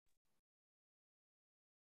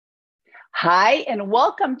Hi, and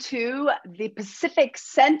welcome to the Pacific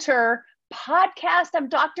Center podcast. I'm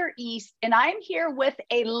Dr. East, and I'm here with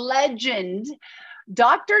a legend,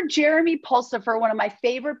 Dr. Jeremy Pulsipher, one of my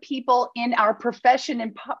favorite people in our profession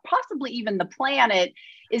and possibly even the planet,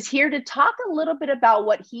 is here to talk a little bit about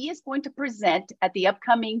what he is going to present at the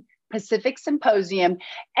upcoming Pacific Symposium.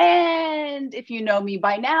 And if you know me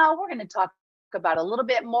by now, we're going to talk about a little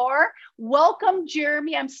bit more. Welcome,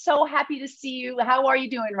 Jeremy. I'm so happy to see you. How are you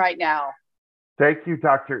doing right now? Thank you,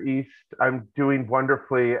 Dr. East. I'm doing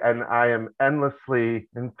wonderfully, and I am endlessly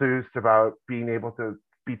enthused about being able to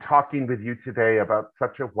be talking with you today about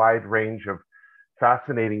such a wide range of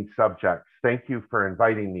fascinating subjects. Thank you for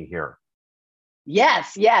inviting me here.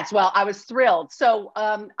 Yes. Well, I was thrilled. So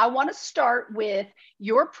I want to start with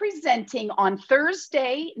your presenting on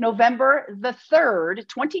Thursday, November the 3rd,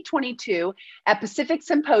 2022 at Pacific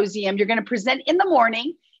Symposium. You're going to present in the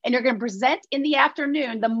morning and you're going to present in the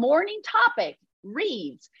afternoon. The morning topic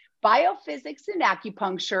reads Biophysics and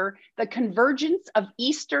Acupuncture, the Convergence of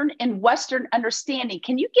Eastern and Western Understanding.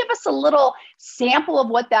 Can you give us a little sample of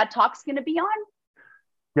what that talk's going to be on?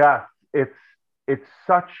 Yeah, it's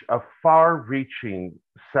such a far-reaching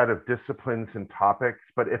set of disciplines and topics,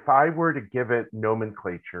 but if I were to give it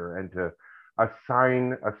nomenclature and to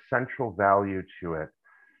assign a central value to it,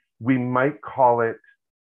 we might call it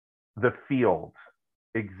the field,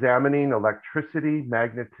 examining electricity,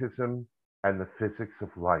 magnetism, and the physics of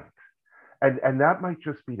light. And that might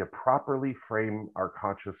just be to properly frame our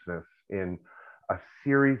consciousness in a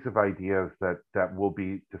series of ideas that will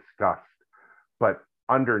be discussed, but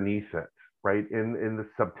underneath it, right, in the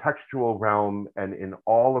subtextual realm and in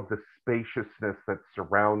all of the spaciousness that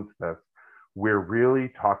surrounds this, we're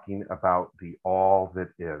really talking about the all that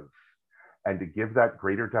is. And to give that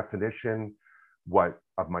greater definition, what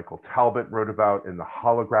Michael Talbot wrote about in the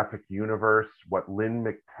holographic universe, what Lynn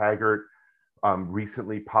McTaggart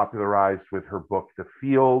recently popularized with her book, The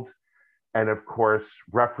Field, and of course,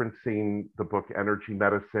 referencing the book Energy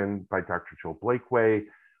Medicine by Dr. Jill Blakeway,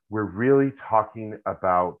 we're really talking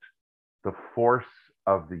about the force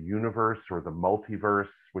of the universe or the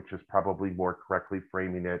multiverse, which is probably more correctly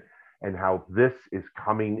framing it, and how this is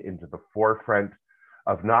coming into the forefront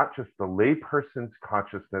of not just the layperson's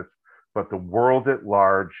consciousness, but the world at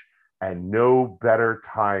large, and no better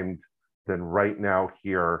timed than right now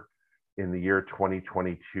here in the year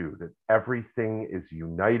 2022, that everything is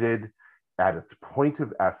united at its point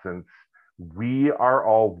of essence. We are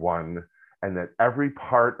all one, and that every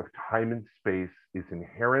part of time and space is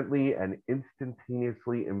inherently and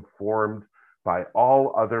instantaneously informed by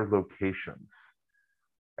all other locations.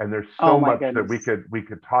 And there's so much that we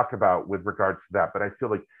could talk about with regards to that, but I feel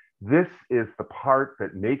like this is the part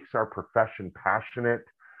that makes our profession passionate,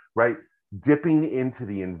 right? Dipping into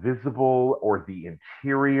the invisible or the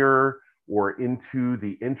interior or into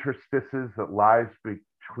the interstices that lies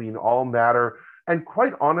between all matter. And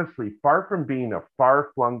quite honestly, far from being a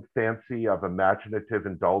far-flung fancy of imaginative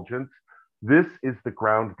indulgence, this is the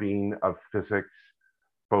ground being of physics,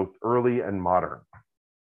 both early and modern.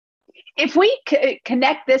 If we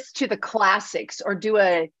connect this to the classics or do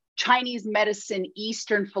a Chinese medicine,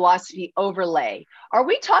 Eastern philosophy overlay, are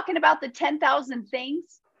we talking about the 10,000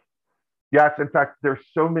 things? Yes, in fact, there's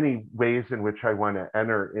so many ways in which I want to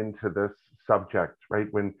enter into this subject, right?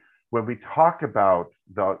 When we talk about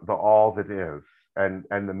the all that is and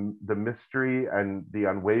the mystery and the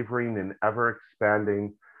unwavering and ever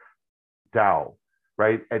expanding Tao,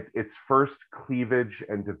 right? At its first cleavage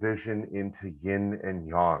and division into yin and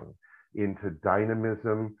yang, into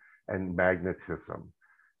dynamism and magnetism,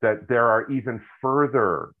 that there are even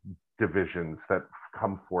further divisions that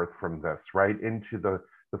come forth from this, right? Into the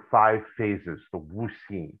five phases, the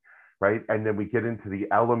wuxing, right? And then we get into the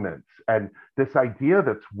elements. And this idea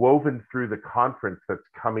that's woven through the conference that's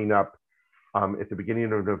coming up at the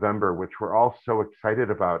beginning of November, which we're all so excited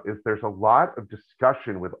about, is there's a lot of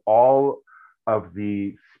discussion with all of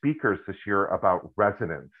the speakers this year about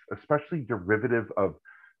resonance, especially derivative of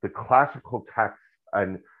the classical texts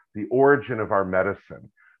and the origin of our medicine,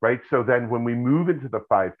 right? So then when we move into the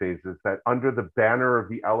five phases, that under the banner of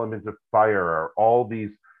the element of fire are all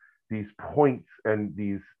these points and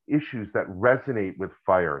these issues that resonate with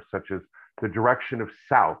fire, such as the direction of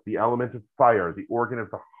south, the element of fire, the organ of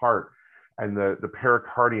the heart, and the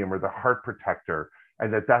pericardium or the heart protector,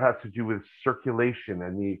 and that has to do with circulation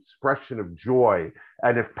and the expression of joy,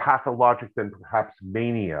 and if pathologic, then perhaps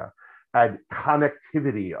mania, and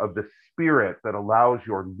connectivity of the spirit that allows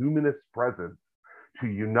your luminous presence to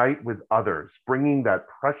unite with others, bringing that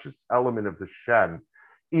precious element of the Shen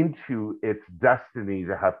into its destiny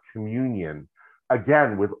to have communion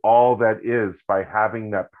again, with all that is, by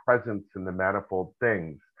having that presence in the manifold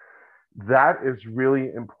things, that is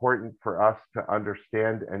really important for us to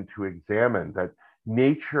understand and to examine, that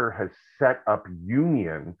nature has set up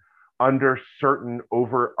union under certain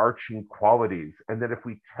overarching qualities. And that if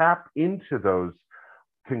we tap into those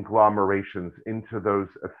conglomerations, into those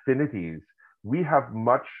affinities, we have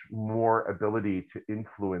much more ability to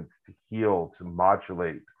influence, to heal, to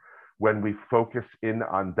modulate when we focus in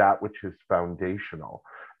on that which is foundational.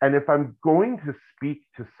 And if I'm going to speak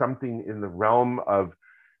to something in the realm of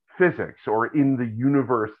physics or in the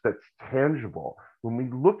universe that's tangible, when we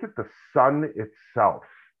look at the sun itself,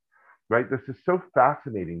 right? This is so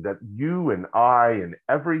fascinating that you and I and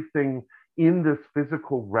everything in this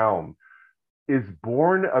physical realm is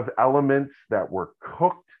born of elements that were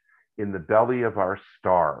cooked in the belly of our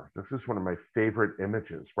star. This is one of my favorite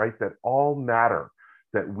images, right? That all matter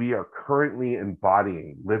that we are currently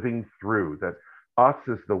embodying, living through, that us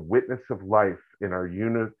as the witness of life in our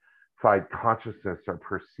unified consciousness are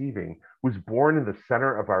perceiving, was born in the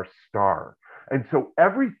center of our star. And so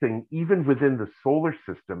everything, even within the solar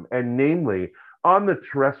system, and namely on the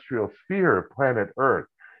terrestrial sphere of planet Earth,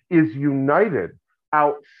 is united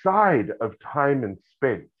outside of time and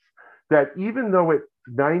space. That even though it's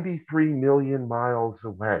 93 million miles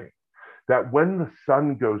away, that when the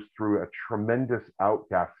sun goes through a tremendous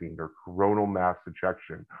outgassing or coronal mass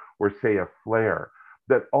ejection, or say a flare,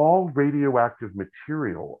 that all radioactive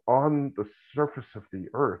material on the surface of the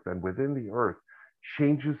Earth and within the Earth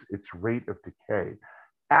changes its rate of decay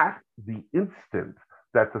at the instant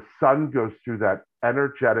that the sun goes through that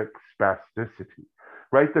energetic spasticity,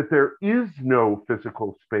 right? That there is no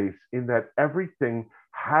physical space, in that everything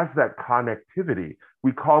has that connectivity.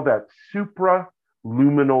 We call that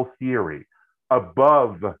supraluminal theory,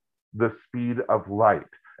 above the speed of light.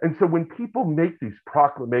 And so when people make these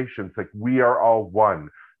proclamations like we are all one,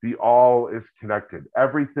 the all is connected,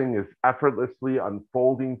 everything is effortlessly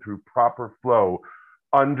unfolding through proper flow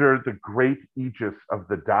under the great aegis of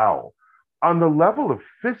the Tao, on the level of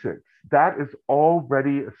physics, that is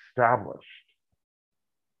already established.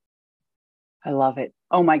 I love it.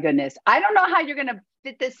 Oh my goodness. I don't know how you're going to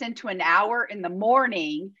fit this into an hour in the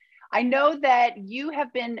morning. I know that you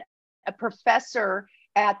have been a professor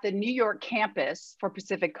at the New York campus for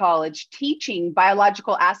Pacific College, teaching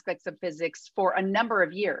biological aspects of physics for a number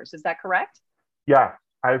of years. Is that correct? Yeah,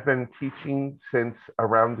 I've been teaching since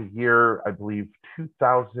around the year, I believe,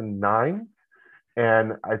 2009.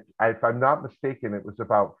 And if I'm not mistaken, it was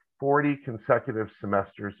about 40 consecutive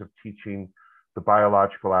semesters of teaching the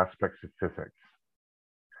biological aspects of physics.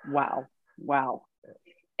 Wow. Wow.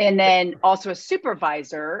 And then also a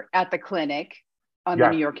supervisor at the clinic on the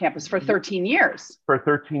New York campus for 13 years. For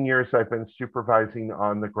 13 years, I've been supervising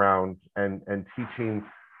on the ground and teaching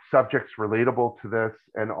subjects relatable to this,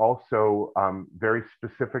 and also very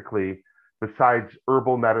specifically, besides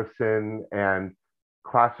herbal medicine and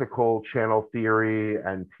classical channel theory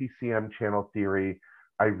and TCM channel theory,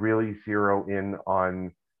 I really zero in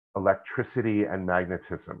on electricity and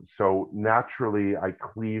magnetism. So naturally, I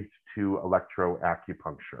cleaved to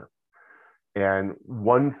electroacupuncture. And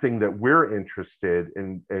one thing that we're interested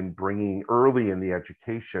in bringing early in the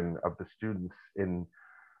education of the students in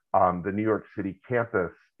the New York City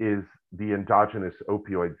campus is the endogenous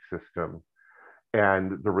opioid system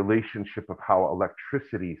and the relationship of how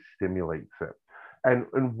electricity stimulates it.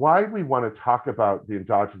 And why we want to talk about the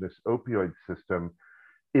endogenous opioid system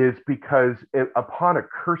is because upon a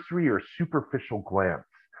cursory or superficial glance,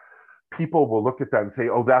 people will look at that and say,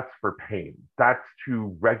 oh, that's for pain. That's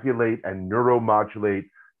to regulate and neuromodulate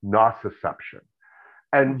nociception.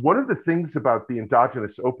 And one of the things about the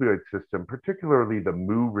endogenous opioid system, particularly the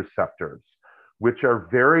mu receptors, which are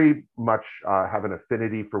very much have an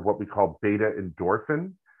affinity for what we call beta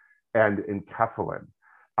endorphin and enkephalin.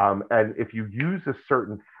 And if you use a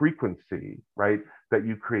certain frequency, right, that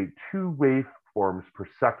you create 2 waveforms per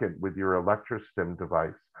second with your electrostim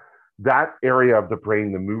device, that area of the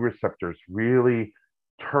brain, the mu receptors, really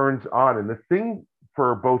turns on. And the thing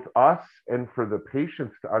for both us and for the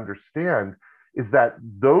patients to understand is that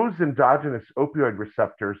those endogenous opioid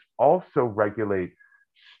receptors also regulate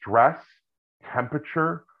stress,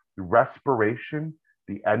 temperature, respiration,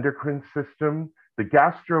 the endocrine system, the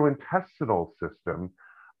gastrointestinal system,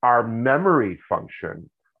 our memory function,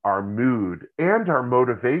 our mood, and our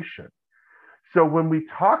motivation. So when we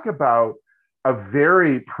talk about a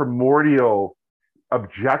very primordial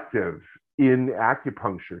objective in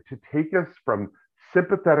acupuncture to take us from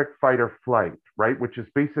sympathetic fight or flight, right, which is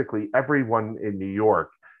basically everyone in New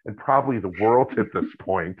York and probably the world at this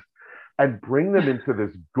point, and bring them into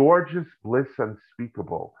this gorgeous bliss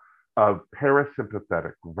unspeakable of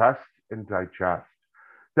parasympathetic rest and digest,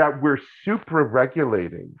 that we're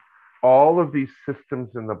supra-regulating all of these systems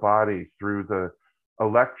in the body through the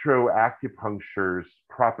electroacupuncture's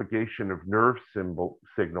propagation of nerve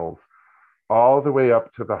signals all the way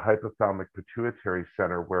up to the hypothalamic pituitary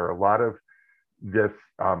center, where a lot of this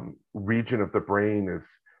region of the brain is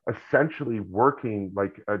essentially working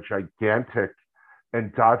like a gigantic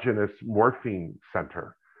endogenous morphine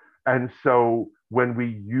center. And so when we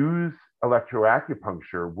use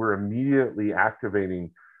electroacupuncture, we're immediately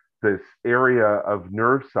activating this area of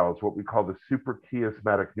nerve cells, what we call the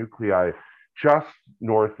suprachiasmatic nuclei, just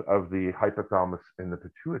north of the hypothalamus and the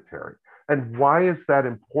pituitary. And why is that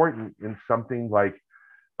important in something like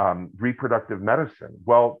reproductive medicine?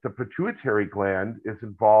 Well, the pituitary gland is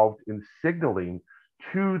involved in signaling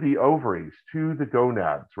to the ovaries, to the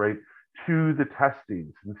gonads, right, to the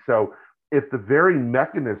testes. And so if the very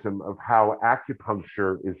mechanism of how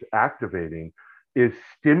acupuncture is activating is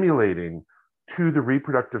stimulating to the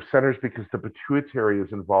reproductive centers, because the pituitary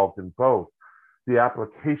is involved in both, the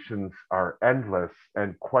applications are endless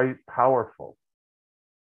and quite powerful.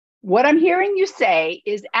 What I'm hearing you say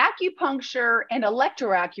is acupuncture and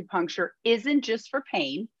electroacupuncture isn't just for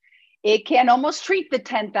pain. It can almost treat the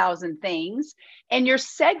 10,000 things. And you're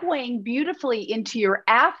segueing beautifully into your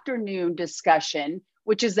afternoon discussion,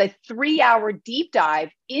 which is a 3-hour deep dive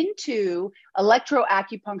into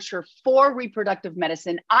electroacupuncture for reproductive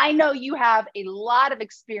medicine. I know you have a lot of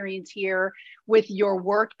experience here with your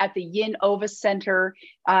work at the Yin Ova Center.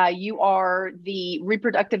 You are the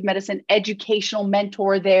reproductive medicine educational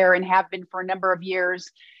mentor there and have been for a number of years.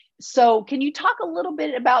 So can you talk a little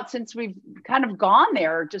bit about, since we've kind of gone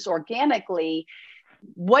there just organically,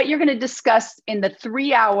 what you're going to discuss in the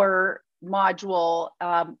 3-hour module,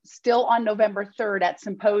 still on November 3rd at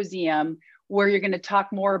Symposium, where you're going to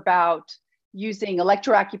talk more about using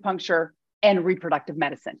electroacupuncture and reproductive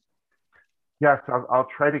medicine? Yes, I'll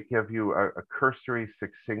try to give you a cursory,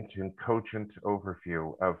 succinct, and cogent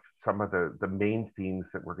overview of some of the main themes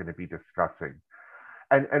that we're going to be discussing.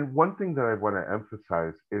 And one thing that I want to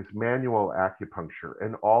emphasize is manual acupuncture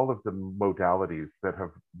and all of the modalities that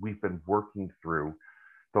we've been working through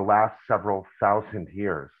the last several thousand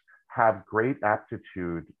years have great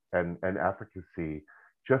aptitude and efficacy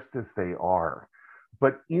just as they are.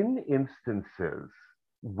 But in instances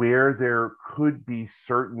where there could be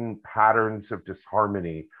certain patterns of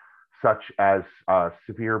disharmony, such as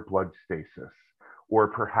severe blood stasis, or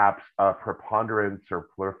perhaps a preponderance or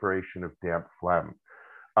proliferation of damp phlegm,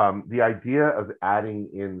 the idea of adding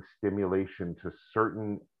in stimulation to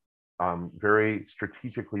certain very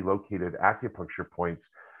strategically located acupuncture points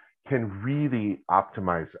can really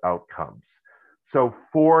optimize outcomes. So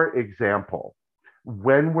for example,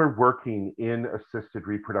 when we're working in assisted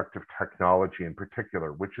reproductive technology in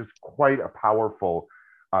particular, which is quite a powerful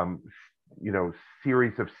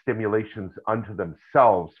series of stimulations unto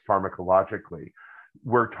themselves pharmacologically,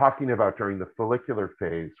 we're talking about during the follicular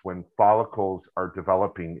phase when follicles are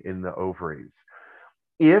developing in the ovaries.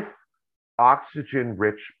 If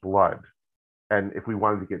oxygen-rich blood, and if we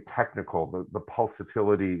wanted to get technical, the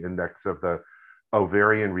pulsatility index of the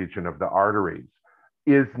ovarian region of the arteries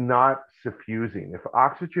is not suffusing, if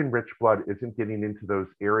oxygen-rich blood isn't getting into those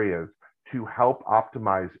areas to help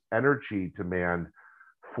optimize energy demand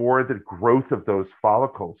for the growth of those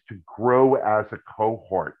follicles to grow as a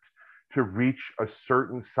cohort, to reach a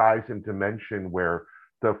certain size and dimension where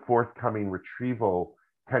the forthcoming retrieval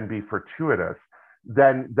can be fortuitous,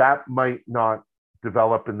 then that might not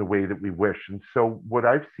develop in the way that we wish. And so what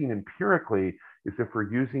I've seen empirically is if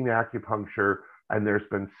we're using acupuncture, and there's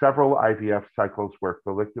been several IVF cycles where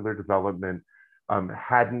follicular development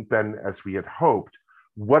hadn't been as we had hoped,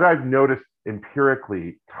 what I've noticed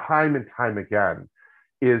empirically time and time again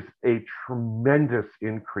is a tremendous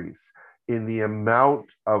increase in the amount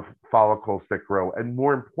of follicles that grow, and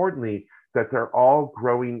more importantly, that they're all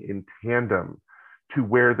growing in tandem to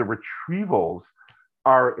where the retrievals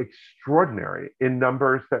are extraordinary in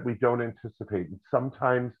numbers that we don't anticipate. And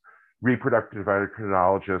sometimes reproductive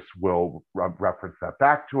endocrinologists will reference that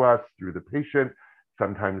back to us through the patient.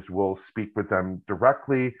 Sometimes we'll speak with them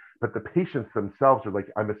directly, but the patients themselves are like,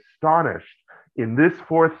 I'm astonished in this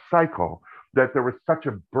 4th cycle that there was such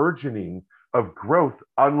a burgeoning of growth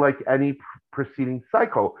unlike any preceding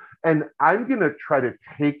cycle. And I'm going to try to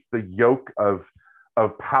take the yoke of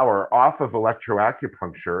power off of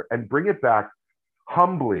electroacupuncture and bring it back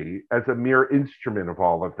humbly as a mere instrument of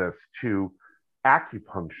all of this to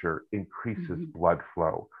acupuncture. Increases blood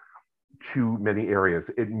flow to many areas.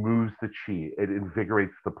 It moves the chi, it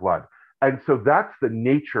invigorates the blood. And so that's the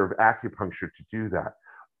nature of acupuncture, to do that.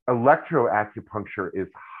 Electroacupuncture is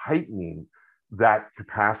heightening that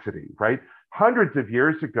capacity, right? Hundreds of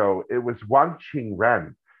years ago, it was Wang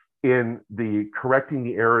Qingren in the Correcting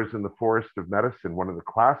the Errors in the Forest of Medicine, one of the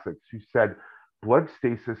classics, who said blood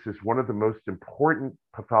stasis is one of the most important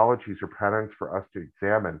pathologies or patterns for us to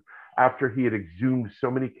examine, after he had exhumed so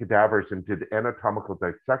many cadavers and did anatomical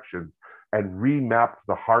dissections and remapped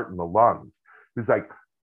the heart and the lungs. It was like,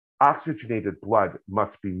 oxygenated blood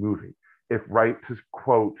must be moving. If, right, to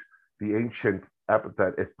quote the ancient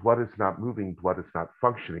epithet, if blood is not moving, blood is not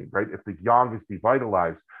functioning, right? If the yang is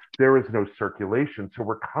devitalized, there is no circulation. So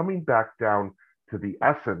we're coming back down to the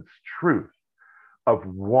essence, truth of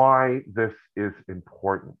why this is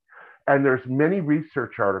important. And there's many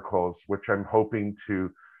research articles, which I'm hoping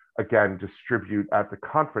to, again, distribute at the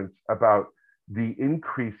conference, about the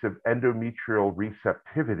increase of endometrial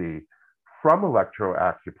receptivity from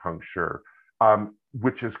electroacupuncture,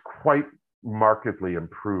 which is quite markedly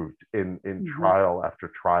improved in trial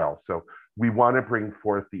after trial. So we want to bring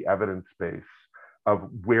forth the evidence base of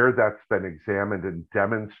where that's been examined and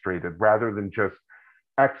demonstrated, rather than just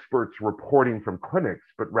experts reporting from clinics,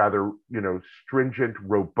 but rather, stringent,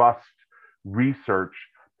 robust research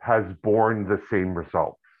has borne the same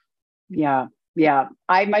results. Yeah. Yeah.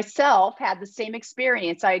 I myself had the same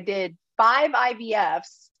experience. I did 5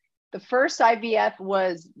 IVFs. The first IVF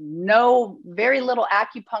was very little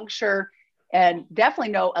acupuncture and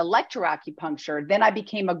definitely no electroacupuncture. Then I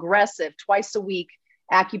became aggressive, twice a week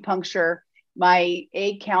acupuncture. My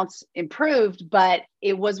egg counts improved, but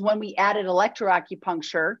it was when we added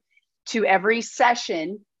electroacupuncture to every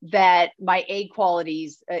session that my egg quality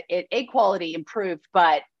improved.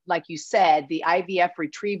 But like you said, the IVF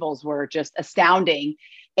retrievals were just astounding.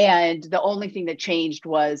 And the only thing that changed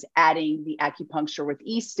was adding the acupuncture with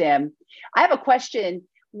eStim. I have a question.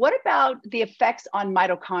 What about the effects on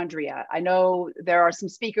mitochondria? I know there are some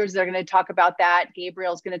speakers that are going to talk about that.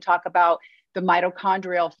 Gabriel's going to talk about the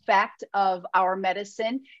mitochondrial effect of our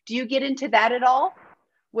medicine. Do you get into that at all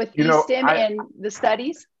with eStim and the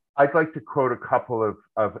studies? I'd like to quote a couple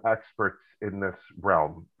of experts in this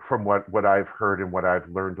realm from what I've heard and what I've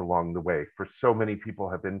learned along the way, for so many people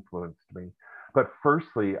have influenced me. But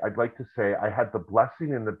firstly, I'd like to say I had the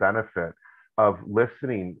blessing and the benefit of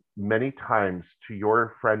listening many times to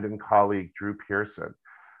your friend and colleague, Drew Pearson,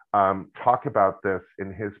 talk about this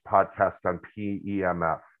in his podcast on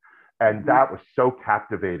PEMF. And that was so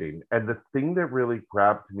captivating. And the thing that really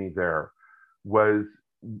grabbed me there was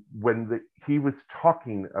when he was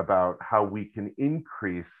talking about how we can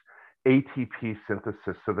increase ATP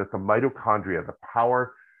synthesis so that the mitochondria, the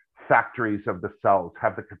power factories of the cells,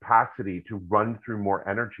 have the capacity to run through more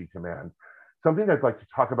energy demand. Something I'd like to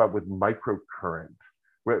talk about with microcurrent,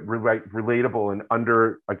 relatable and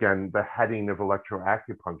under, again, the heading of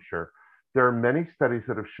electroacupuncture. There are many studies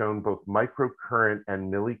that have shown both microcurrent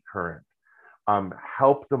and millicurrent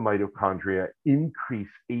help the mitochondria increase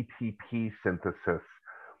ATP synthesis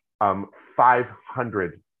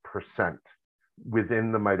 500%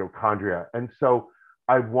 within the mitochondria. And so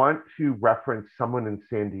I want to reference someone in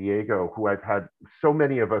San Diego who I've had, so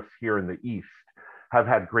many of us here in the East have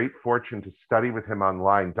had great fortune to study with him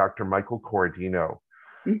online, Dr. Michael Corradino.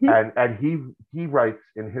 And he writes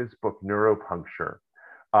in his book, Neuropuncture,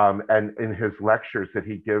 and in his lectures that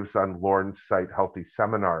he gives on Lorne's site, Healthy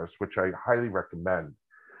Seminars, which I highly recommend,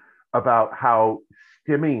 about how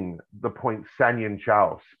stimming the point Sanyin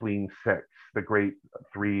Zhao, spleen 6, the great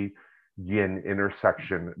 3 yin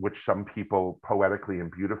intersection, which some people poetically and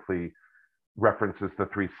beautifully references the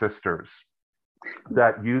 3 sisters,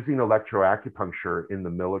 that using electroacupuncture in the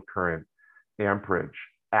millicurrent amperage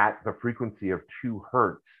at the frequency of 2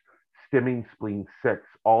 hertz, stimming spleen 6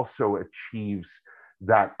 also achieves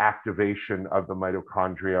that activation of the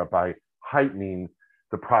mitochondria by heightening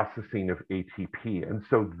the processing of ATP. And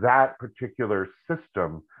so that particular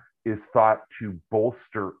system is thought to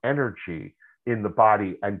bolster energy in the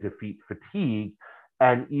body and defeat fatigue,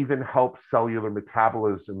 and even help cellular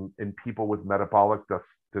metabolism in people with metabolic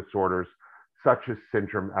disorders such as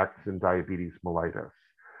syndrome X and diabetes mellitus.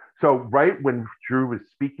 So right when Drew was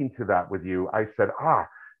speaking to that with you, I said,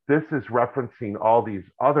 this is referencing all these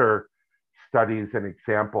other studies and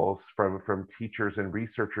examples from teachers and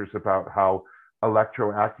researchers about how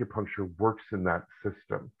electroacupuncture works in that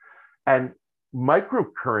system. And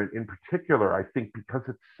microcurrent in particular, I think because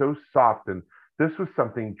it's so soft, and this was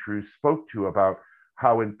something Drew spoke to about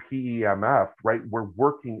how in PEMF, right, we're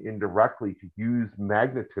working indirectly to use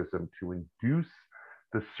magnetism to induce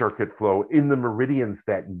the circuit flow in the meridians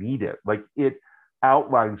that need it. Like, it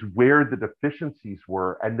outlines where the deficiencies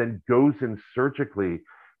were and then goes in surgically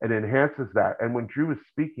and enhances that. And when Drew was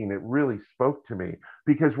speaking, it really spoke to me,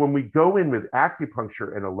 because when we go in with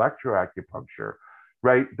acupuncture and electroacupuncture,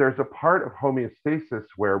 right, there's a part of homeostasis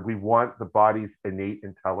where we want the body's innate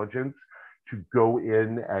intelligence to go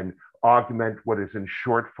in and augment what is in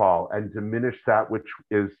shortfall and diminish that which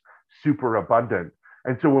is superabundant.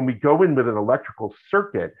 And so when we go in with an electrical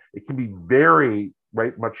circuit, it can be very,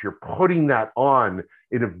 right, much you're putting that on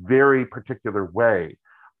in a very particular way.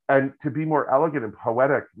 And to be more elegant and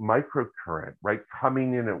poetic, microcurrent, right,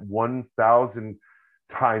 coming in at 1,000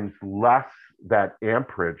 times less that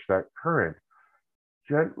amperage, that current,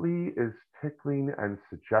 gently is tickling and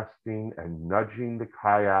suggesting and nudging the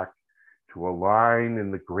kayak to align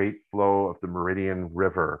in the great flow of the Meridian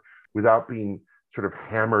River without being sort of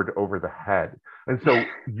hammered over the head. And so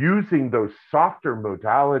using those softer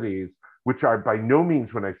modalities, which are by no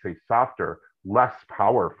means, when I say softer, less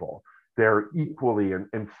powerful, they're equally,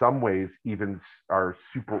 in some ways, even are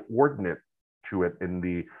superordinate to it in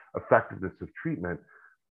the effectiveness of treatment,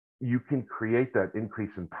 you can create that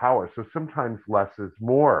increase in power. So sometimes less is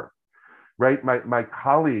more, right? My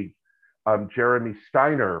colleague, Jeremy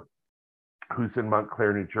Steiner, who's in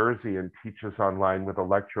Montclair, New Jersey, and teaches online with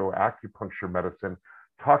electroacupuncture medicine,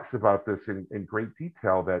 talks about this in great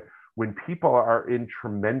detail, that when people are in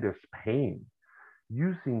tremendous pain,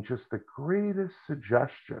 using just the greatest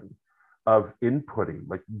suggestion of inputting,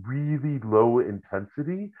 like really low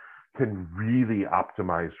intensity, can really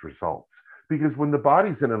optimize results. Because when the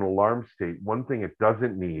body's in an alarm state, one thing it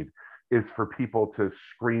doesn't need is for people to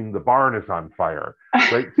scream, the barn is on fire,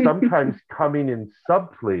 right? Sometimes coming in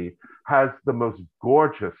subtly has the most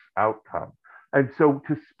gorgeous outcome. And so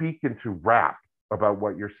to speak and to rap about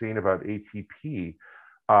what you're saying about ATP,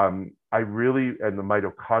 I really, and the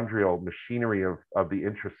mitochondrial machinery of the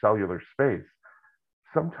intracellular space,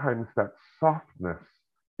 sometimes that softness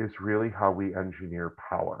is really how we engineer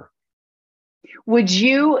power. Would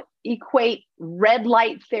you equate red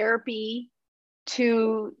light therapy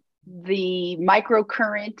to the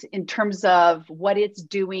microcurrent in terms of what it's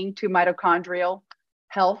doing to mitochondrial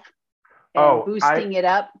health and boosting it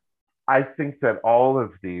up? I think that all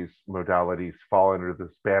of these modalities fall under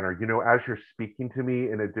this banner. You know, as you're speaking to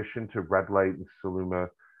me, in addition to red light and Celluma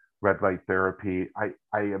red light therapy,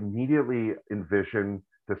 I immediately envision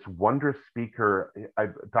this wondrous speaker,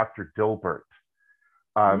 Dr. Dilbert,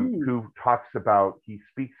 who talks about, he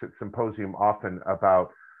speaks at symposium often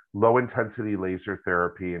about low intensity laser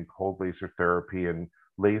therapy and cold laser therapy and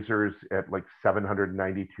lasers at like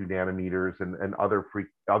 792 nanometers and other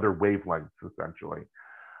wavelengths, essentially.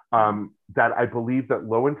 That I believe that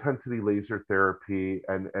low intensity laser therapy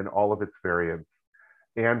and all of its variants,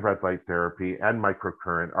 and red light therapy and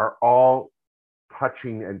microcurrent, are all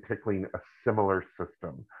touching and tickling a similar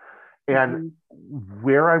system. And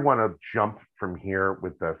where I want to jump from here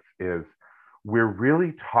with this is, we're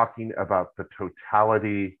really talking about the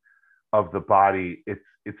totality of the body,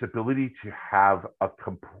 its ability to have a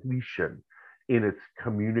completion in its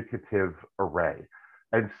communicative array.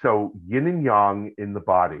 And so yin and yang in the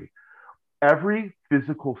body, every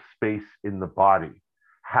physical space in the body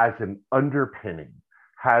has an underpinning,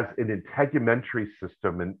 has an integumentary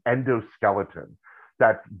system, an endoskeleton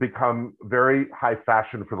that's become very high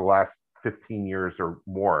fashion for the last 15 years or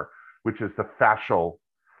more, which is the fascial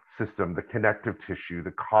system, the connective tissue,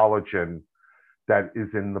 the collagen that is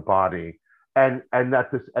in the body. And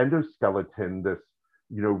that this endoskeleton, this,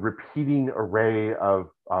 you know, repeating array of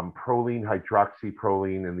proline,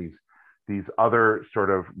 hydroxyproline, and these other sort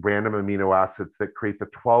of random amino acids that create the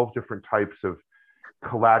 12 different types of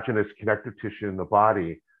collagenous connective tissue in the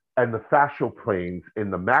body, and the fascial planes in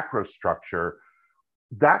the macrostructure,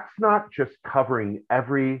 that's not just covering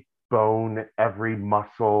every bone, every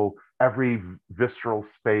muscle, every visceral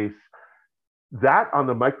space. That on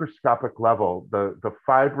the microscopic level, the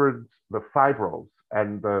fibrils,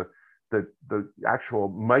 and the actual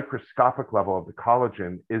microscopic level of the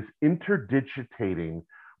collagen is interdigitating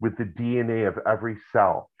with the DNA of every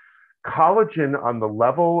cell. Collagen on the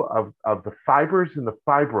level of the fibers and the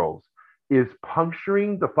fibrils is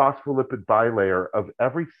puncturing the phospholipid bilayer of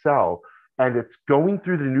every cell, and it's going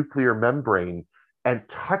through the nuclear membrane and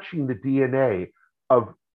touching the DNA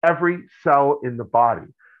of every cell in the body.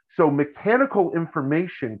 So mechanical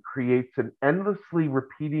information creates an endlessly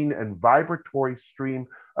repeating and vibratory stream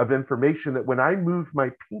of information that when I move my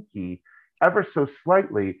pinky ever so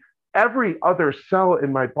slightly, every other cell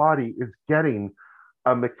in my body is getting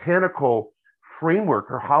a mechanical framework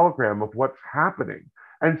or hologram of what's happening.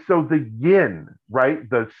 And so the yin, right,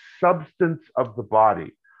 the substance of the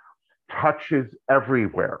body, touches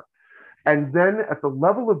everywhere. And then at the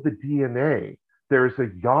level of the DNA, there's a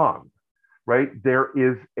yang. right? There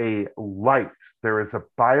is a light, there is a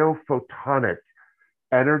biophotonic,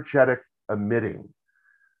 energetic emitting.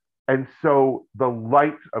 And so the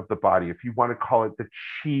light of the body, if you want to call it the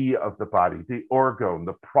chi of the body, the orgone,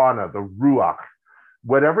 the prana, the ruach,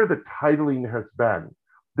 whatever the titling has been,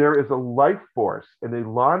 there is a life force, an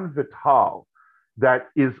elan vital, that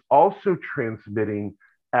is also transmitting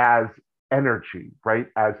as energy, right?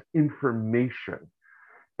 As information.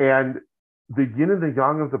 And the yin and the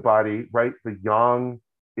yang of the body, right? The yang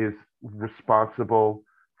is responsible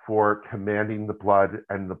for commanding the blood,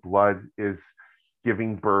 and the blood is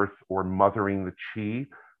giving birth or mothering the chi.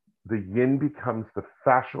 The yin becomes the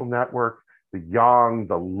fascial network. The yang,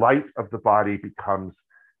 the light of the body, becomes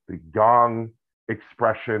the yang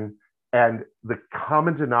expression. And the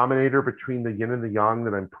common denominator between the yin and the yang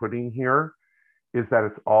that I'm putting here is that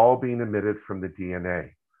it's all being emitted from the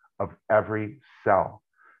DNA of every cell.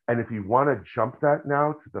 And if you want to jump that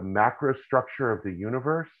now to the macro structure of the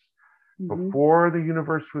universe, before the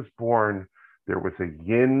universe was born, there was a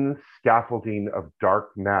yin scaffolding of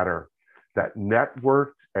dark matter that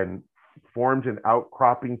networked and formed an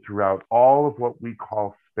outcropping throughout all of what we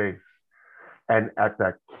call space. And at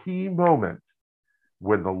that key moment,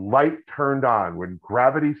 when the light turned on, when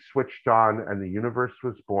gravity switched on and the universe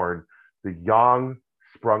was born, the yang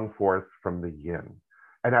sprung forth from the yin.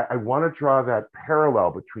 And I want to draw that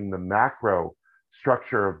parallel between the macro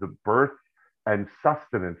structure of the birth and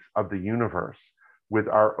sustenance of the universe with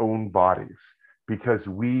our own bodies, because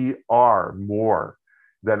we are more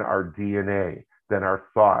than our DNA, than our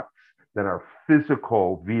thoughts, than our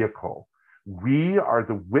physical vehicle. We are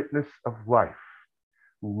the witness of life,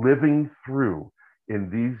 living through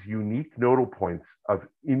in these unique nodal points of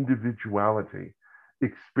individuality,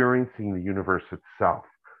 experiencing the universe itself.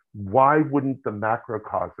 Why wouldn't the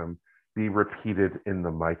macrocosm be repeated in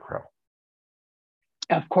the micro?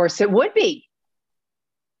 Of course it would be.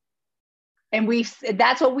 And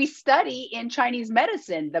that's what we study in Chinese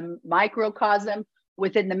medicine, the microcosm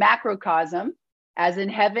within the macrocosm, as in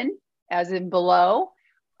heaven, as in below.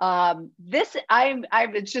 I'm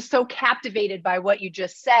just so captivated by what you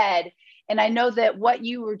just said. And I know that what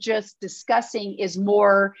you were just discussing is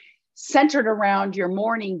more centered around your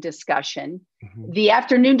morning discussion. The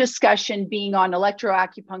afternoon discussion being on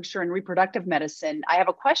electroacupuncture and reproductive medicine. I have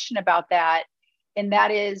a question about that. And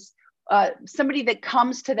that is, somebody that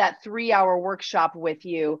comes to that 3-hour workshop with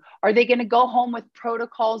you, are they going to go home with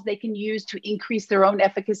protocols they can use to increase their own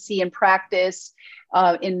efficacy and practice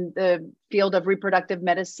in the field of reproductive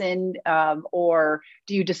medicine? Or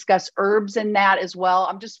do you discuss herbs in that as well?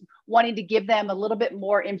 I'm just wanting to give them a little bit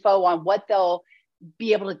more info on what they'll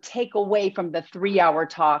be able to take away from the 3-hour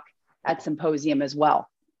talk at Symposium as well.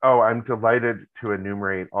 Oh, I'm delighted to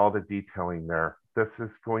enumerate all the detailing there. This is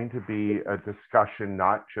going to be a discussion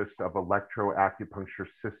not just of electroacupuncture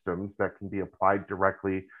systems that can be applied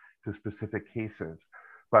directly to specific cases,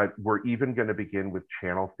 but we're even going to begin with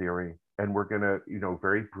channel theory. And we're going to,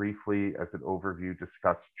 very briefly as an overview,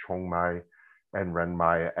 discuss Chongmai and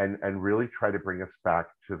Renmai, and really try to bring us back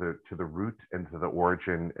to the root and to the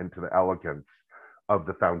origin and to the elegance of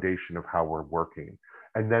the foundation of how we're working.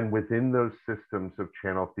 And then within those systems of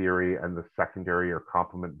channel theory and the secondary or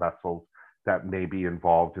complement vessels that may be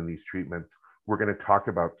involved in these treatments, we're going to talk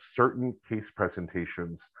about certain case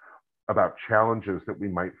presentations, about challenges that we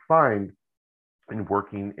might find in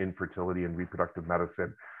working in fertility and reproductive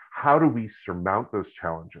medicine. How do we surmount those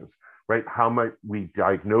challenges, right? How might we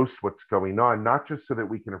diagnose what's going on, not just so that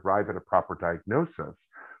we can arrive at a proper diagnosis,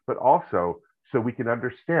 but also so we can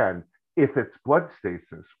understand if it's blood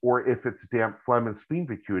stasis or if it's damp phlegm and spleen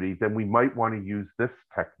vacuity, then we might want to use this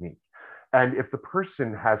technique. And if the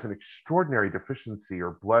person has an extraordinary deficiency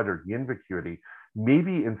or blood or yin vacuity,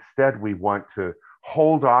 maybe instead we want to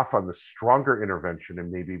hold off on the stronger intervention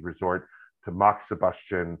and maybe resort to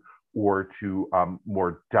moxibustion or to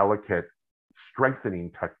more delicate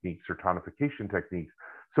strengthening techniques or tonification techniques.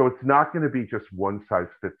 So it's not going to be just one size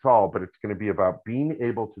fits all, but it's going to be about being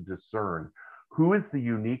able to discern who is the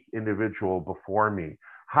unique individual before me.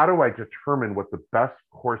 How do I determine what the best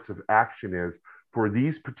course of action is for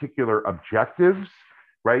these particular objectives,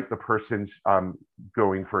 right? The person's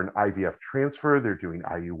going for an IVF transfer, they're doing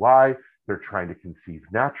IUI, they're trying to conceive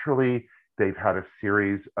naturally, they've had a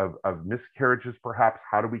series of miscarriages perhaps.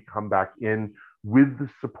 How do we come back in with the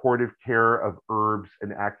supportive care of herbs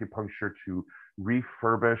and acupuncture to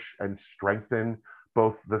refurbish and strengthen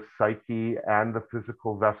both the psyche and the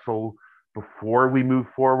physical vessel before we move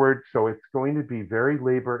forward? So it's going to be very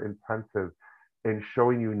labor intensive in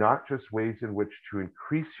showing you not just ways in which to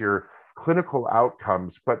increase your clinical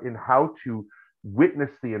outcomes, but in how to witness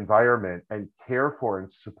the environment and care for and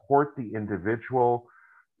support the individual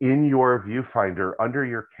in your viewfinder under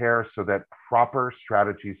your care so that proper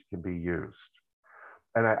strategies can be used.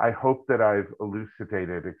 And I hope that I've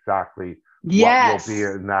elucidated exactly what will be Yes.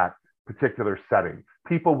 in that particular setting.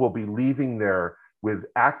 People will be leaving there with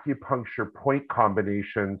acupuncture point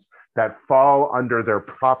combinations that fall under their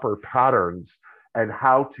proper patterns and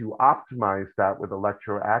how to optimize that with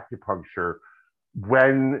electroacupuncture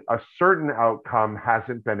when a certain outcome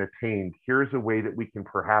hasn't been attained. Here's a way that we can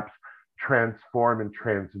perhaps transform and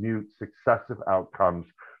transmute successive outcomes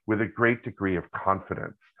with a great degree of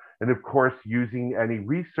confidence. And of course, using any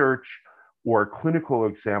research or clinical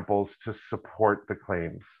examples to support the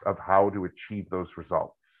claims of how to achieve those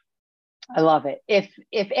results. I love it. If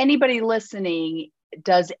anybody listening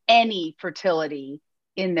does any fertility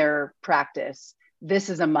in their practice, this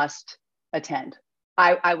is a must attend.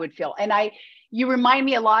 I would feel. And you remind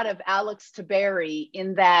me a lot of Alex Tiberi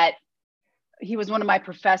in that he was one of my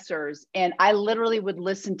professors, and I literally would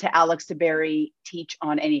listen to Alex Tiberi teach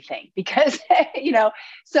on anything because,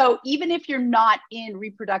 so even if you're not in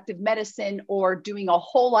reproductive medicine or doing a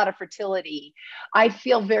whole lot of fertility, I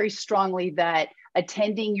feel very strongly that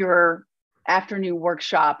attending your afternoon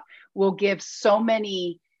workshop will give so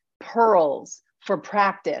many pearls for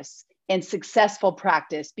practice and successful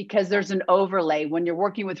practice, because there's an overlay. When you're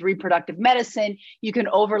working with reproductive medicine, you can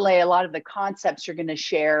overlay a lot of the concepts you're going to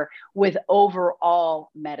share with overall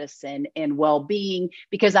medicine and well-being,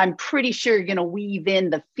 because I'm pretty sure you're going to weave in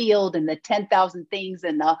the field and the 10,000 things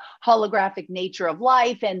and the holographic nature of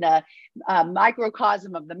life and the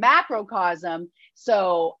microcosm of the macrocosm.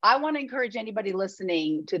 So I want to encourage anybody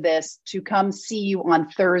listening to this to come see you on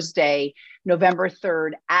Thursday, November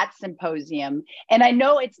 3rd at Symposium. And I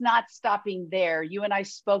know it's not stopping there. You and I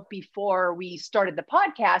spoke before we started the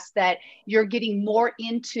podcast that you're getting more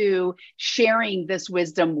into sharing this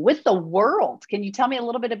wisdom with the world. Can you tell me a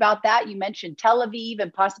little bit about that? You mentioned Tel Aviv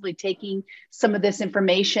and possibly taking some of this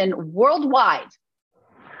information worldwide.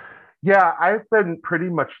 Yeah, I've been pretty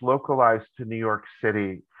much localized to New York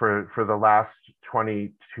City for the last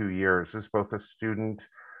 22 years as both a student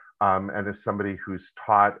and as somebody who's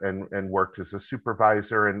taught and worked as a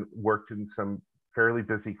supervisor and worked in some fairly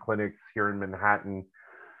busy clinics here in Manhattan.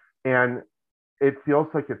 And it feels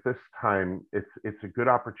like at this time, it's a good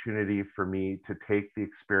opportunity for me to take the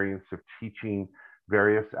experience of teaching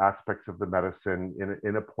various aspects of the medicine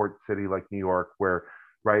in a port city like New York, where,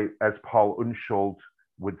 right, as Paul Unschuld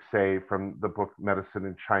would say from the book Medicine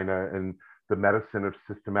in China and the medicine of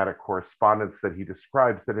systematic correspondence, that he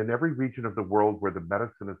describes that in every region of the world where the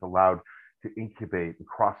medicine is allowed to incubate and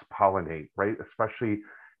cross-pollinate, right, especially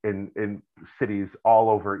in cities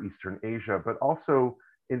all over Eastern Asia, but also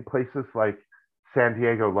in places like San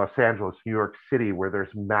Diego, Los Angeles, New York City, where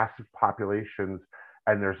there's massive populations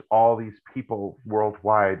and there's all these people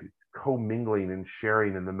worldwide commingling and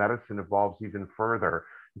sharing, and the medicine evolves even further.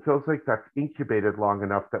 It feels like that's incubated long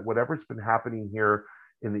enough that whatever's been happening here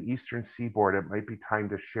in the Eastern Seaboard, it might be time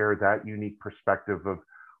to share that unique perspective of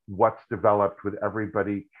what's developed with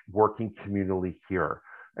everybody working communally here.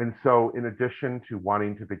 And so in addition to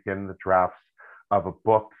wanting to begin the drafts of a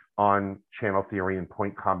book on channel theory and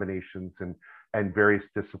point combinations and various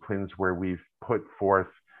disciplines where we've put forth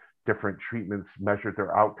different treatments, measured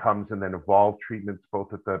their outcomes, and then evolved treatments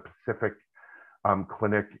both at the Pacific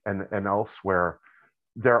Clinic and elsewhere,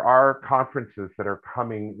 there are conferences that are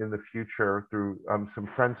coming in the future through some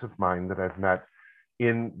friends of mine that I've met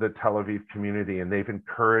in the Tel Aviv community, and they've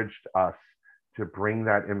encouraged us to bring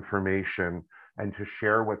that information and to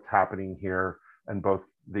share what's happening here in both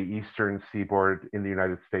the Eastern Seaboard in the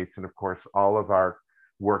United States, and of course, all of our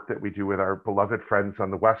work that we do with our beloved friends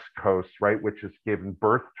on the West Coast, right, which has given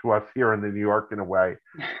birth to us here in the New York in a way.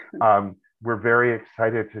 We're very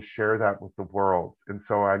excited to share that with the world. And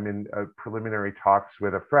so I'm in preliminary talks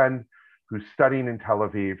with a friend who's studying in Tel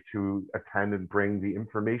Aviv to attend and bring the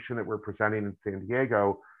information that we're presenting in San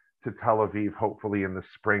Diego to Tel Aviv, hopefully in the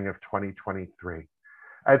spring of 2023.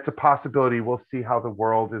 It's a possibility. We'll see how the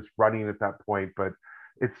world is running at that point, but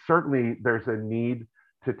it's certainly, there's a need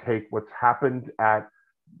to take what's happened at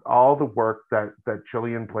all the work that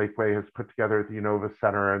Jillian Blakeway has put together at the Unova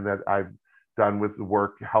Center and that I've done with the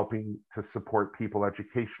work helping to support people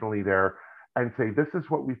educationally there, and say, this is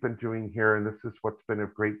what we've been doing here and this is what's been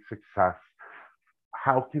of great success.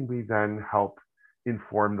 How can we then help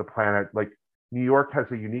inform the planet? Like, New York has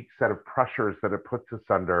a unique set of pressures that it puts us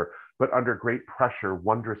under, but under great pressure,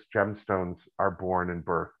 wondrous gemstones are born and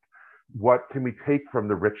birthed. What can we take from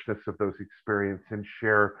the richness of those experiences and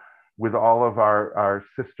share with all of our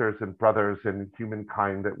sisters and brothers and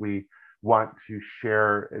humankind that we want to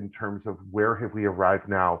share in terms of where have we arrived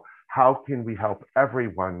now? How can we help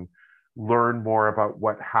everyone learn more about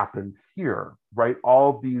what happens here, right?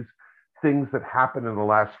 All these things that happened in the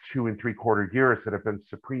last 2.75 years that have been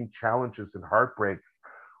supreme challenges and heartbreaks.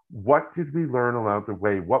 What did we learn along the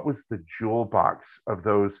way? What was the jewel box of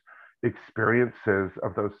those experiences,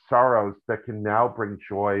 of those sorrows that can now bring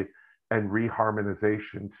joy and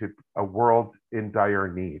reharmonization to a world in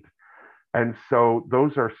dire need? And so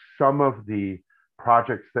those are some of the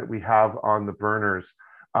projects that we have on the burners.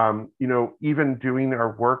 Even doing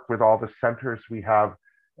our work with all the centers we have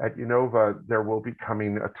at Unova, there will be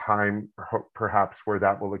coming a time perhaps where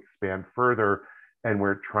that will expand further, and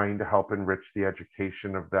we're trying to help enrich the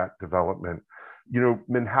education of that development.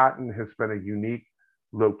 Manhattan has been a unique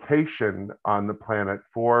location on the planet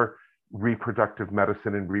for reproductive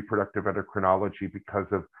medicine and reproductive endocrinology because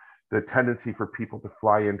of the tendency for people to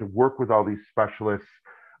fly in to work with all these specialists,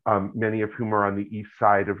 many of whom are on the east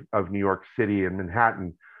side of New York City and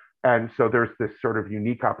Manhattan. And so there's this sort of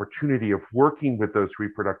unique opportunity of working with those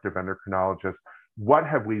reproductive endocrinologists. What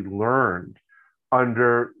have we learned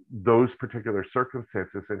under those particular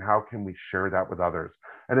circumstances, and how can we share that with others?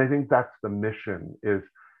 And I think that's the mission, is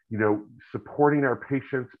supporting our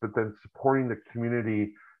patients, but then supporting the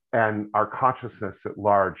community and our consciousness at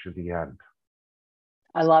large in the end.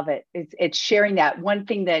 I love it. It's sharing that. One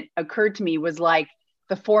thing that occurred to me was like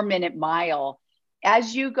the 4-minute mile.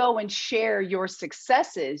 As you go and share your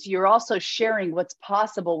successes, you're also sharing what's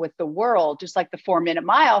possible with the world. Just like the 4-minute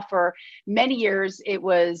mile, for many years, it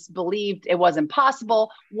was believed it wasn't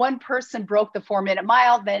possible. One person broke the 4-minute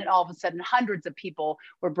mile, then all of a sudden, hundreds of people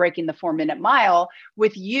were breaking the 4-minute mile.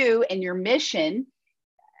 With you and your mission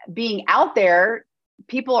being out there,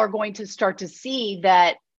 people are going to start to see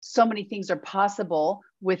that so many things are possible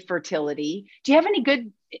with fertility. Do you have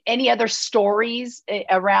any other stories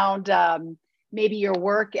around maybe your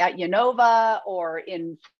work at Unova or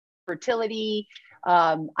in fertility?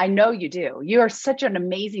 I know you do. You are such an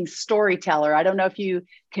amazing storyteller. I don't know if you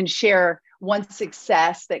can share one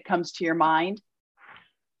success that comes to your mind.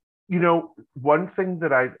 One thing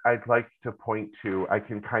that I'd like to point to, I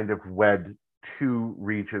can kind of wed two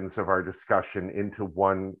regions of our discussion into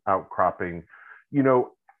one outcropping.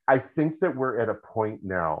 I think that we're at a point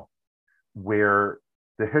now where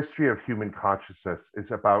the history of human consciousness is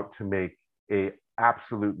about to make a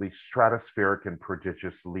absolutely stratospheric and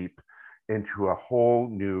prodigious leap into a whole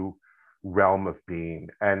new realm of being.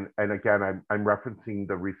 And again, I'm referencing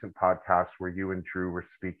the recent podcast where you and Drew were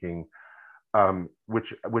speaking,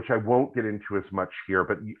 which I won't get into as much here,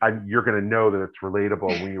 but you're going to know that it's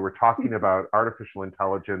relatable when you were talking about artificial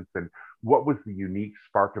intelligence and what was the unique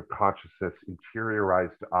spark of consciousness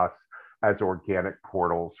interiorized to us as organic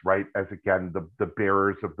portals, right? As again, the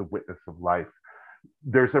bearers of the witness of life.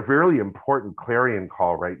 There's a really important clarion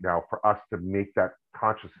call right now for us to make that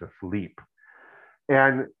consciousness leap.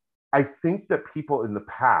 And I think that people in the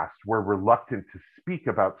past were reluctant to speak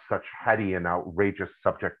about such heady and outrageous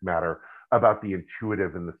subject matter, about the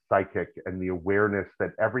intuitive and the psychic and the awareness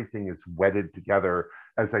that everything is wedded together,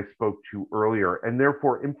 as I spoke to earlier. And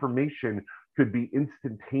therefore, information could be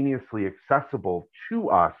instantaneously accessible to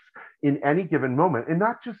us in any given moment. And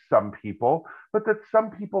not just some people, but that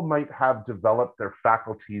some people might have developed their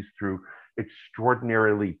faculties through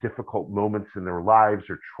extraordinarily difficult moments in their lives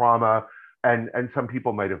or trauma. And some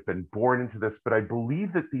people might have been born into this, but I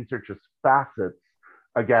believe that these are just facets,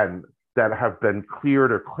 again, that have been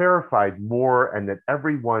cleared or clarified more, and that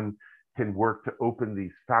everyone can work to open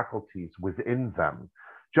these faculties within them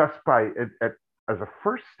just by, as a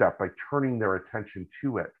first step, by turning their attention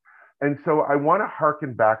to it. And so I want to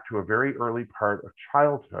harken back to a very early part of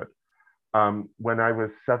childhood, when I was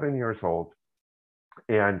 7 years old,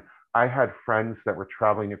 and I had friends that were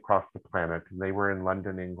traveling across the planet, and they were in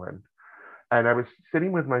London, England. And I was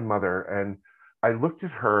sitting with my mother, and I looked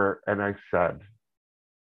at her and I said,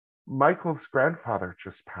 Michael's grandfather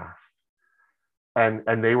just passed. And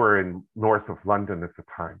they were in north of London at the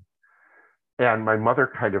time. And my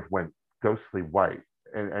mother kind of went ghostly white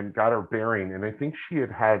and got her bearing. And I think she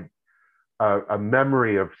had a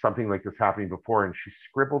memory of something like this happening before, and she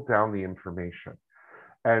scribbled down the information.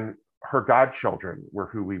 And her godchildren were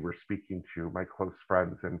who we were speaking to, my close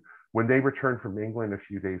friends. And when they returned from England a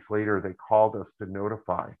few days later, they called us to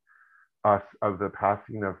notify us of the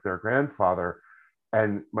passing of their grandfather.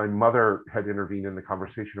 And my mother had intervened in the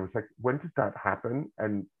conversation. It was like, when did that happen?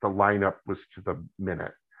 And the lineup was to the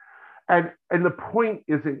minute. And the point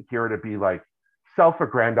isn't here to be like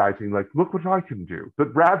self-aggrandizing, like, look what I can do.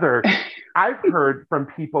 But rather, I've heard from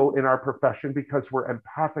people in our profession, because we're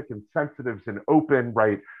empathic and sensitives and open,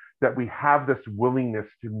 right, that we have this willingness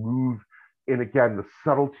to move in again, the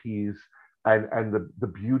subtleties and the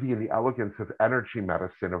beauty and the elegance of energy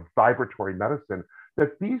medicine, of vibratory medicine,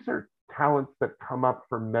 that these are talents that come up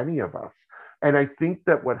for many of us. And I think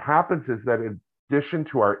that what happens is that in addition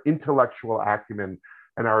to our intellectual acumen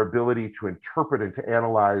and our ability to interpret and to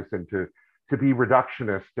analyze and to be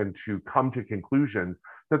reductionist and to come to conclusions,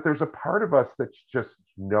 that there's a part of us that's just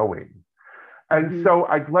knowing. And so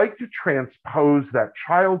I'd like to transpose that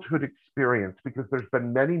childhood experience, because there's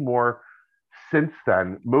been many more since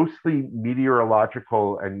then, mostly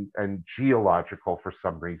meteorological and geological for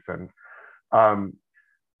some reason,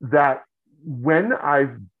 that when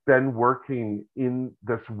I've been working in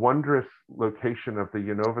this wondrous location of the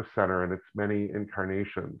Unova Center and its many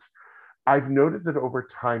incarnations, I've noted that over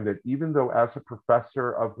time that even though as a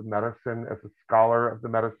professor of the medicine, as a scholar of the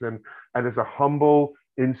medicine, and as a humble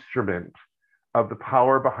instrument of the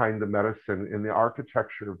power behind the medicine in the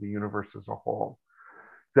architecture of the universe as a whole,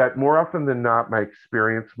 that more often than not, my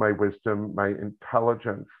experience, my wisdom, my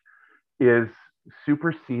intelligence is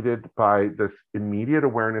superseded by this immediate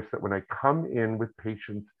awareness that when I come in with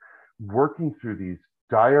patients working through these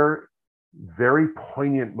dire, very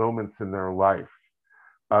poignant moments in their life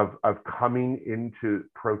of coming into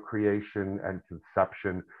procreation and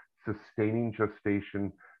conception, sustaining gestation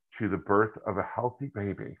to the birth of a healthy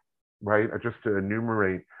baby, right? Just to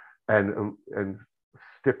enumerate and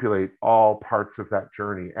stipulate all parts of that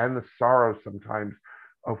journey and the sorrow sometimes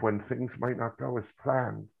of when things might not go as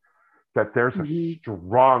planned, that there's a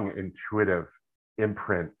strong intuitive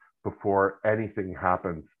imprint before anything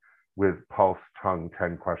happens with pulse, tongue,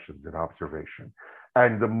 10 questions, and observation.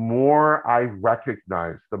 And the more I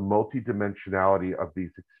recognize the multidimensionality of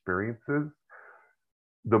these experiences,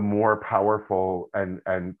 the more powerful and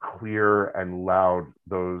clear and loud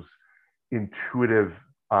those intuitive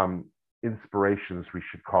inspirations, we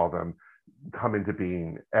should call them, come into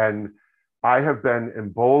being. And I have been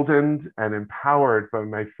emboldened and empowered by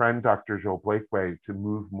my friend, Dr. Joel Blakeway, to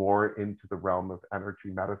move more into the realm of energy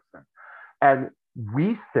medicine. And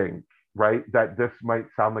we think, right, that this might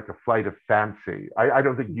sound like a flight of fancy. I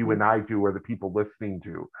don't think you and I do, or the people listening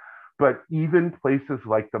do. But even places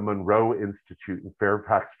like the Monroe Institute in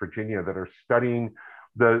Fairfax, Virginia, that are studying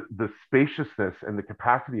the spaciousness and the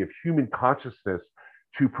capacity of human consciousness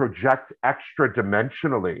to project extra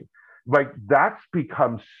dimensionally, like that's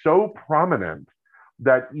become so prominent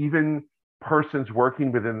that even persons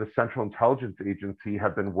working within the Central Intelligence Agency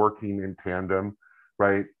have been working in tandem,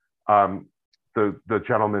 right? The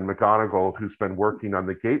gentleman McGonigal, who's been working on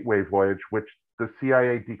the Gateway voyage, which the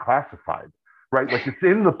CIA declassified, right? Like it's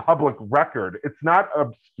in the public record. It's not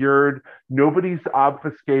obscured. Nobody's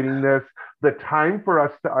obfuscating this. The time for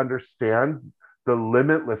us to understand the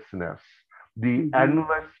limitlessness, the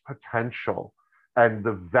endless potential, and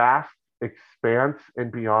the vast expanse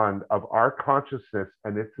and beyond of our consciousness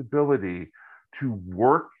and its ability to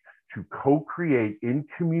work, to co-create in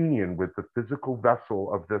communion with the physical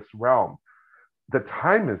vessel of this realm. The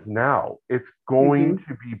time is now. It's going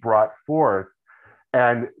to be brought forth,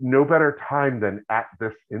 and no better time than at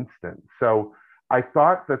this instant. So I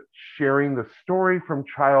thought that sharing the story from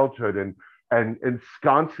childhood and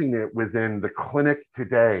ensconcing it within the clinic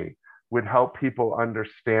today would help people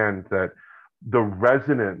understand that the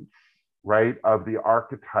resonance, right, of the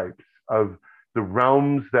archetypes of the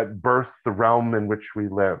realms that birth the realm in which we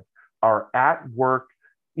live are at work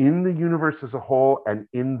in the universe as a whole and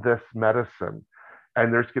in this medicine.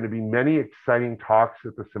 And there's going to be many exciting talks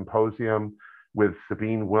at the symposium with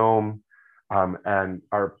Sabine Wilm and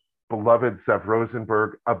our beloved Zev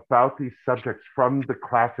Rosenberg about these subjects from the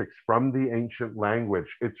classics, from the ancient language.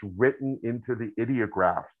 It's written into the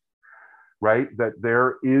ideographs, right? That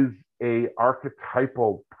there is a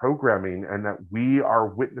archetypal programming and that we are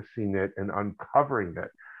witnessing it and uncovering it.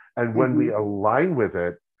 And when we align with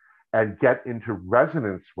it and get into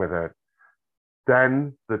resonance with it,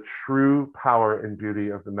 then the true power and beauty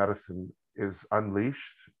of the medicine is unleashed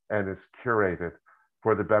and is curated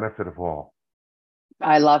for the benefit of all.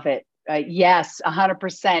 I love it. Yes,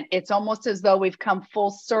 100%. It's almost as though we've come full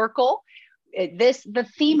circle. The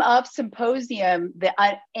theme of symposium,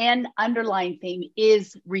 and underlying theme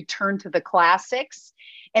is return to the classics.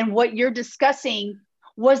 And what you're discussing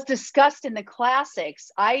was discussed in the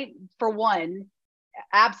classics. I, for one,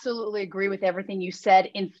 absolutely agree with everything you said.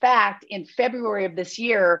 In fact, in February of this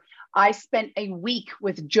year, I spent a week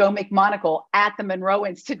with Joe McMoneagle at the Monroe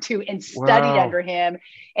Institute and studied under him.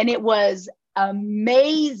 And it was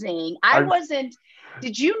amazing. I wasn't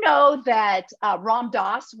Did you know that Ram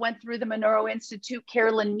Dass went through the Monroe Institute,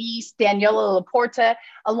 Carolyn Meese, Daniela Laporta,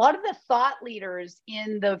 a lot of the thought leaders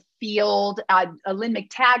in the field, Lynn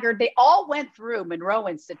McTaggart, they all went through Monroe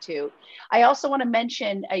Institute. I also want to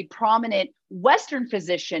mention a prominent Western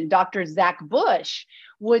physician, Dr. Zach Bush,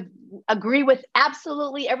 would agree with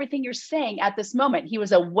absolutely everything you're saying at this moment. He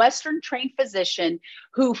was a Western trained physician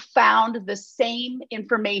who found the same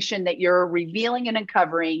information that you're revealing and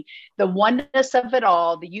uncovering, the oneness of it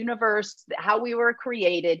all, the universe, how we were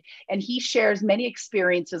created. And he shares many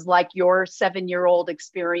experiences like your 7-year-old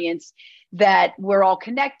experience, that we're all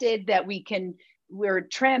connected, that we're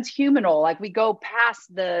transhumanal, like we go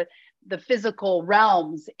past the physical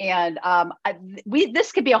realms. And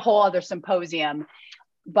this could be a whole other symposium.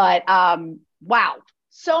 But wow,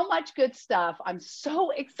 so much good stuff. I'm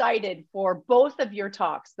so excited for both of your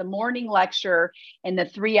talks, the morning lecture and the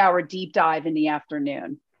 3-hour deep dive in the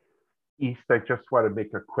afternoon. East, I just want to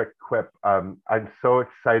make a quick quip. I'm so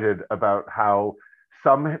excited about how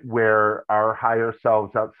somewhere our higher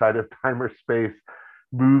selves outside of time or space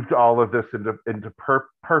moved all of this into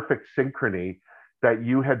perfect synchrony, that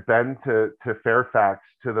you had been to Fairfax,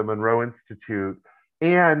 to the Monroe Institute,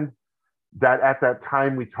 and that at that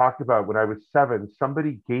time we talked about, when I was 7,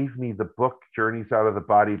 somebody gave me the book Journeys Out of the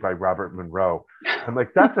Body by Robert Monroe. I'm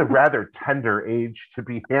like, that's a rather tender age to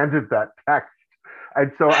be handed that text.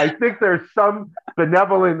 And so I think there's some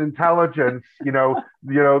benevolent intelligence,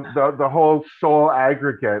 the whole soul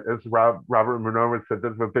aggregate, as Robert Monroe said,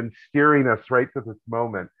 that have been steering us right to this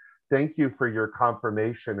moment. Thank you for your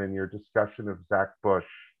confirmation and your discussion of Zach Bush.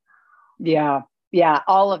 Yeah,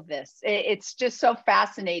 all of this. It's just so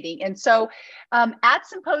fascinating. And so at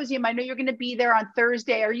Symposium, I know you're going to be there on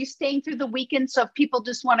Thursday. Are you staying through the weekend? So if people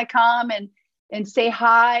just want to come and say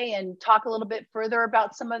hi and talk a little bit further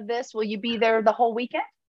about some of this, will you be there the whole weekend?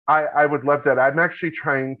 I would love that. I'm actually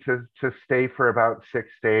trying to stay for about 6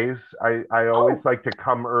 days. I always like to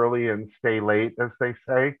come early and stay late, as they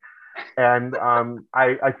say. And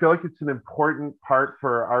I feel like it's an important part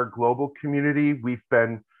for our global community. We've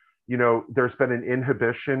been, there's been an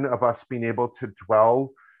inhibition of us being able to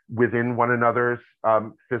dwell within one another's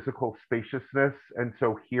physical spaciousness. And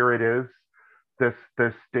so here it is,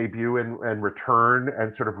 this debut and return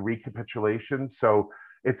and sort of recapitulation. So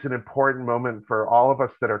it's an important moment for all of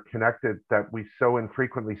us that are connected, that we so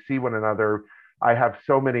infrequently see one another. I have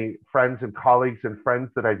so many friends and colleagues and friends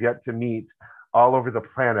that I've yet to meet all over the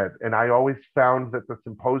planet. And I always found that the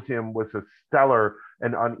symposium was a stellar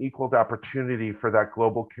and unequaled opportunity for that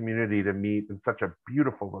global community to meet in such a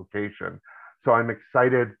beautiful location. So I'm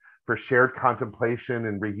excited for shared contemplation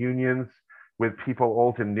and reunions with people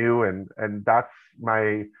old and new. And that's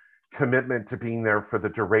my commitment to being there for the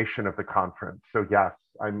duration of the conference. So yes,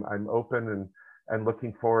 I'm open and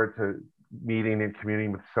looking forward to meeting and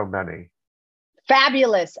communing with so many.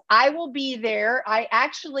 Fabulous. I will be there.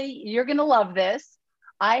 You're going to love this.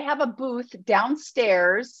 I have a booth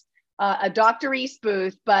downstairs, a Dr. East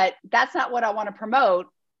booth, but that's not what I want to promote.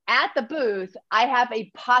 At the booth, I have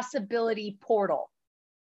a possibility portal.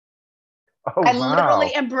 Oh, I wow.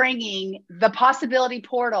 literally am bringing the possibility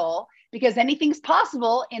portal, because anything's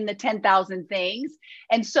possible in the 10,000 things.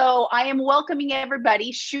 And so I am welcoming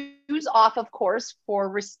everybody, shoes off, of course, for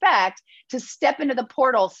respect, to step into the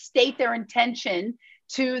portal, state their intention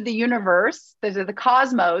to the universe, the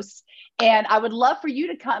cosmos. And I would love for you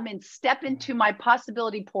to come and step into my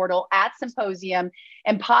possibility portal at Symposium,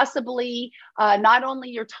 and possibly not only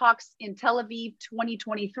your talks in Tel Aviv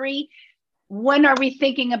 2023, when are we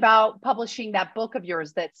thinking about publishing that book of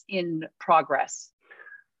yours that's in progress?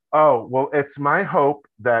 Oh, well, it's my hope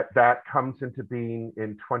that that comes into being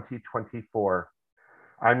in 2024.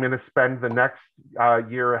 I'm going to spend the next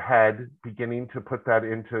year ahead beginning to put that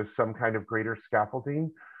into some kind of greater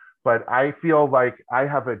scaffolding. But I feel like I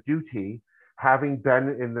have a duty, having been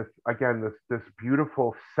in this, again, this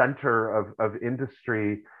beautiful center of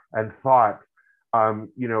industry and thought,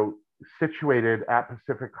 situated at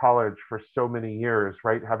Pacific College for so many years,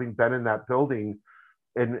 right? Having been in that building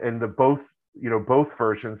in the both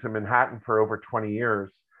versions in Manhattan for over 20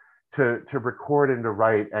 years, to record and to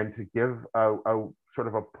write and to give a sort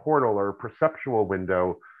of a portal or a perceptual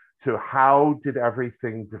window to how did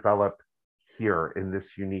everything develop here in this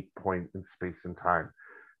unique point in space and time.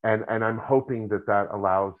 And I'm hoping that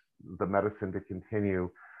allows the medicine to continue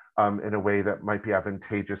in a way that might be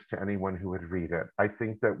advantageous to anyone who would read it. I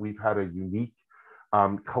think that we've had a unique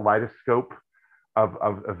kaleidoscope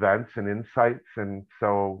of events and insights, and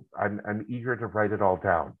so I'm eager to write it all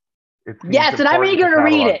down. Yes, and I'm eager to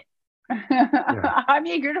read it. Yeah. I'm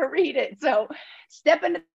eager to read it. So step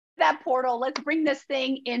into that portal. Let's bring this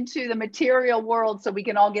thing into the material world so we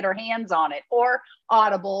can all get our hands on it, or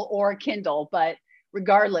Audible or Kindle. But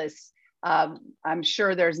regardless, I'm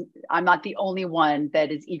sure I'm not the only one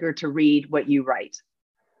that is eager to read what you write.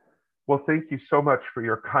 Well, thank you so much for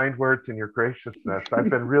your kind words and your graciousness. I've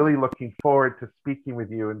been really looking forward to speaking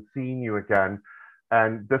with you and seeing you again.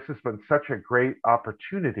 And this has been such a great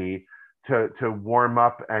opportunity to warm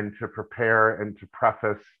up and to prepare and to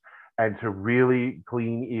preface and to really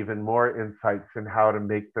glean even more insights in how to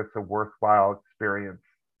make this a worthwhile experience.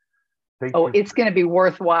 It's going to be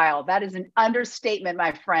worthwhile. That is an understatement,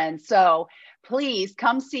 my friend. So please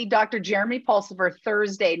come see Dr. Jeremy Pulsipher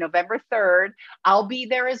Thursday, November 3rd. I'll be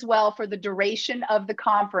there as well for the duration of the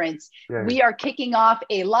conference. Yay. We are kicking off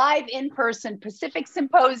a live in-person Pacific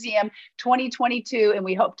Symposium 2022, and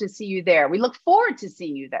we hope to see you there. We look forward to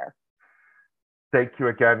seeing you there. Thank you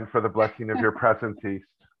again for the blessing of your presence, East.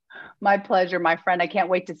 My pleasure, my friend. I can't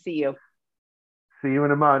wait to see you. See you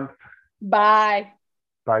in a month. Bye.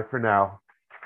 Bye for now.